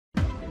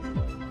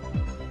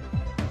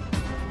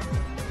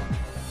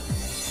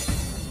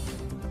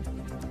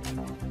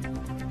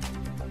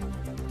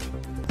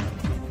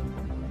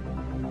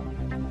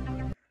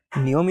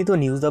নিয়মিত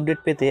news update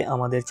পেতে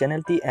আমাদের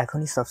চ্যানেলটি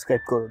এখনই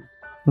সাবস্ক্রাইব করুন।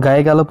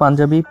 গায়ে গেল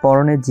পাঞ্জাবি,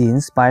 পরনে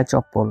জিন্স, পায়ে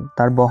চপ্পল,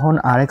 তার বহন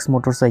আরএক্স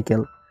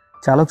মোটরসাইকেল।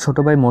 চালক ছোট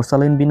ভাই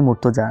মোরসালিন বিন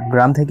মুর্তজা।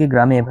 গ্রাম থেকে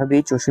গ্রামে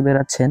এভাবেই চষে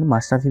বেড়াচ্ছেন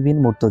মাশরাফি বিন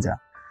মুর্তজা।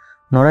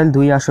 নড়াইল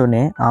 ২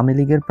 আসনে আওয়ামী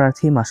লীগের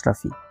প্রার্থী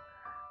মাশরাফি।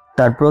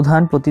 তার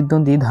প্রধান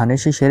প্রতিদ্বন্দ্বী ধানের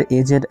শীষের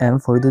এজেড-এম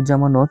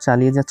ফরিদুজ্জামানও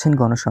চালিয়ে যাচ্ছেন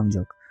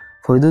গণসংযোগ।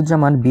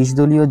 ফরিদুজ্জামান ২০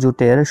 দলীয়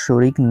জোটের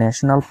শরিক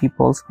ন্যাশনাল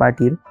পিপলস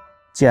পার্টির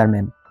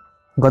চেয়ারম্যান।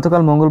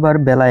 গতকাল মঙ্গলবার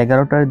বেলা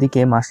 ১১টার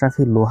দিকে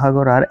মাশরাফি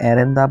লোহাগড়ার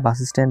এরেন্দা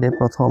বাসস্ট্যান্ডে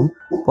প্রথম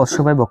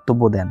পথসভায়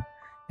বক্তব্য দেন।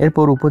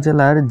 এরপর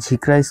উপজেলার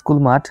ঝিকরা স্কুল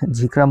মাঠ,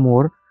 ঝিকরা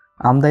মোড়,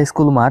 আমদা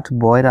স্কুল মাঠ,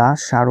 বয়রা,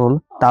 সারল,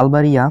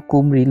 তালবাড়িয়া,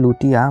 কুমরি,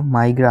 লুটিয়া,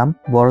 মাইগ্রাম,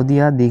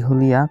 বড়দিয়া,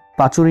 দিঘলিয়া,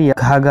 পাচুরিয়া,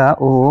 ঘাগা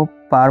ও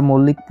পার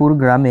মল্লিকপুর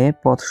গ্রামে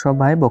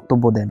পথসভায়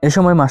বক্তব্য দেন। এ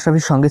সময় মাশরাফির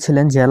সঙ্গে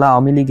ছিলেন জেলা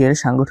আওয়ামী লীগের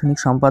সাংগঠনিক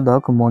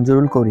সম্পাদক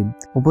মঞ্জুরুল করিম,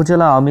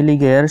 উপজেলা আওয়ামী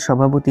লীগের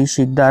সভাপতি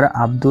শিকদার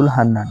আব্দুল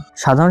হান্নান,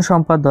 সাধারণ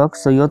সম্পাদক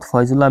সৈয়দ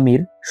ফয়জুল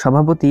আমির,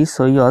 সভাপতি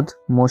সৈয়দ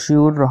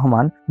মশিউর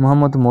রহমান,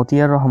 মোহাম্মদ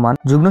মতিয়ার রহমান,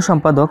 যুগ্ম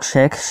সম্পাদক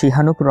শেখ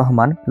শিহানুক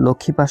রহমান,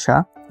 লক্ষ্মী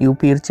পাশা,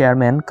 ইউপির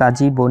চেয়ারম্যান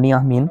কাজী বনি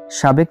আহমিন,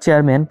 সাবেক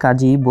চেয়ারম্যান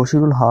কাজী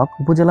বশিরুল হক,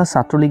 উপজেলা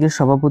ছাত্রলীগের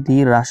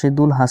সভাপতি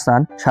রাশেদুল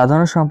হাসান,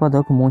 সাধারণ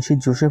সম্পাদক মুন্সি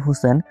জোসেফ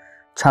হোসেন,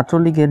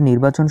 ছাত্রলীগের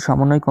নির্বাচন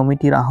সমন্বয়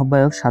কমিটির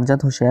আহ্বায়ক সাজ্জাদ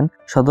হোসেন,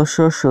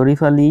 সদস্য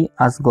শরীফ আলী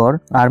আসগর,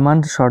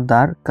 আরমান্ড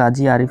সর্দার,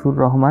 কাজী আরিফুর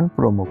রহমান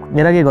প্রমুখ।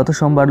 এর আগে গত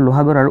সোমবার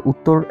লোহাগড়ার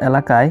উত্তর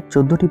এলাকায়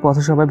 ১৪টি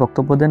পথসভায়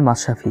বক্তব্য দেন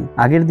মাশরাফি।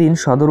 আগের দিন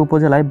সদর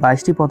উপজেলায়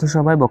 ২২টি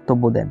পথসভায়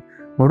বক্তব্য দেন।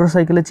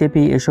 মোটরসাইকেলে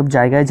চেপেই এসব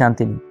জায়গায় যান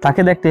তিনি।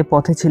 তাকে দেখতে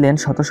পথে ছিলেন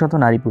শত শত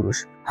নারী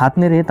পুরুষ। হাত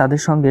নেড়ে তাদের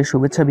সঙ্গে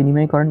শুভেচ্ছা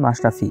বিনিময় করেন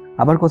মাশরাফি।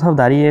 আবার কোথাও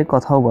দাঁড়িয়ে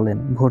কথাও বলেন,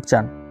 ভোট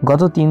চান।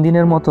 গত ৩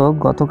 দিনের মতো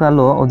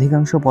গতকালও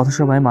অধিকাংশ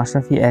পথসভায়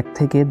মাশরাফি ১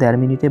 থেকে ১.৫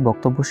 মিনিটে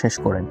বক্তব্য শেষ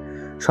করেন।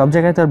 সব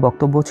জায়গায় তার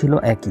বক্তব্য ছিল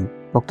একই।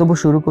 বক্তব্য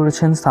শুরু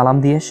করেছেন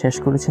সালাম দিয়ে,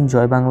 শেষ করেছেন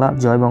জয় বাংলা,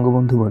 জয়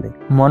বঙ্গবন্ধু বলে।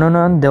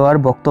 মনোনয়ন দেওয়ার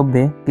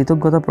বক্তব্যে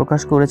কৃতজ্ঞতা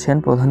প্রকাশ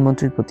করেছেন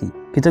প্রধানমন্ত্রীর প্রতি।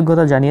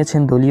 কৃতজ্ঞতা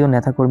জানিয়েছেন দলীয়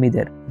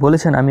নেতাকর্মীদের।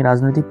 বলেছেন, আমি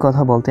রাজনৈতিক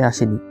কথা বলতে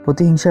আসিনি,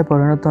 প্রতিহিংসায়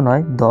পরিণত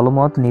নয়,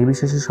 দলমত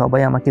নির্বিশেষে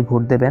সবাই আমাকে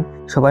ভোট দেবেন,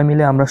 সবাই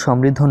মিলে আমরা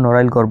সমৃদ্ধ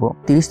নড়াইল গড়ব।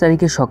 ৩০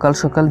 তারিখে সকাল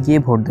সকাল গিয়ে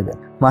ভোট দেবেন।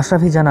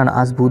 মাশরাফি জানান,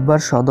 আজ বুধবার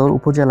সদর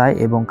উপজেলায়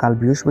এবং কাল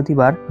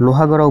বৃহস্পতিবার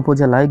লোহাগড়া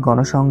উপজেলায়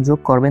গণসংযোগ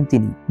করবেন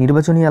তিনি।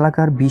 নির্বাচনী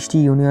এলাকার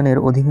 ২০টি ইউনিয়নের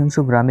অধিকাংশ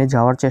গ্রামে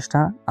যাওয়ার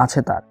চেষ্টা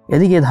আছে তার।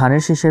 এদিকে ধানের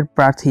শীষের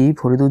প্রার্থী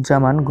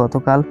ফরিদুজ্জামান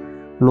গতকাল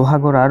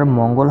লোহাগড়ার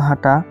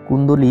মঙ্গলহাটা,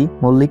 কুন্দলি,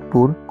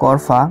 মল্লিকপুর,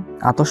 করফা,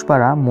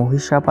 আতসপাড়া,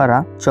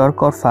 মহিষাপাড়া,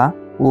 চরকরফা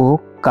ও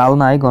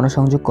কালনায়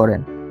গণসংযোগ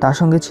করেন। তার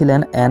সঙ্গে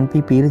ছিলেন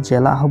এনপিপির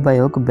জেলা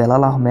আহ্বায়ক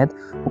বেলাল আহমেদ,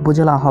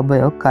 উপজেলা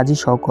আহ্বায়ক কাজী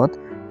শওকত,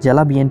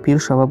 জেলা বিএনপির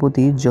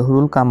সভাপতি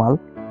জহুরুল কামাল,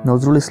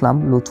 নজরুল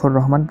ইসলাম, লুৎফর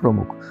রহমান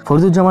প্রমুখ।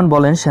 ফরিদুজ্জামান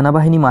বলেন,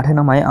 সেনাবাহিনী মাঠে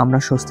নামায় আমরা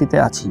স্বস্তিতে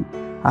আছি।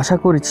 আশা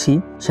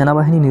করছি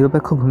সেনাবাহিনী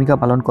নিরপেক্ষ ভূমিকা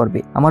পালন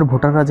করবে। আমার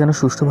ভোটাররা যেন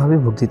সুষ্ঠুভাবে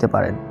ভোট দিতে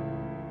পারেন।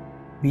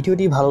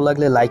 ভিডিওটি ভালো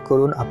লাগলে লাইক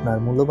করুন,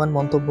 আপনার মূল্যবান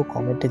মন্তব্য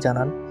কমেন্টে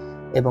জানান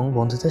এবং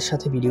বন্ধুদের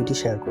সাথে ভিডিওটি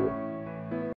শেয়ার করুন।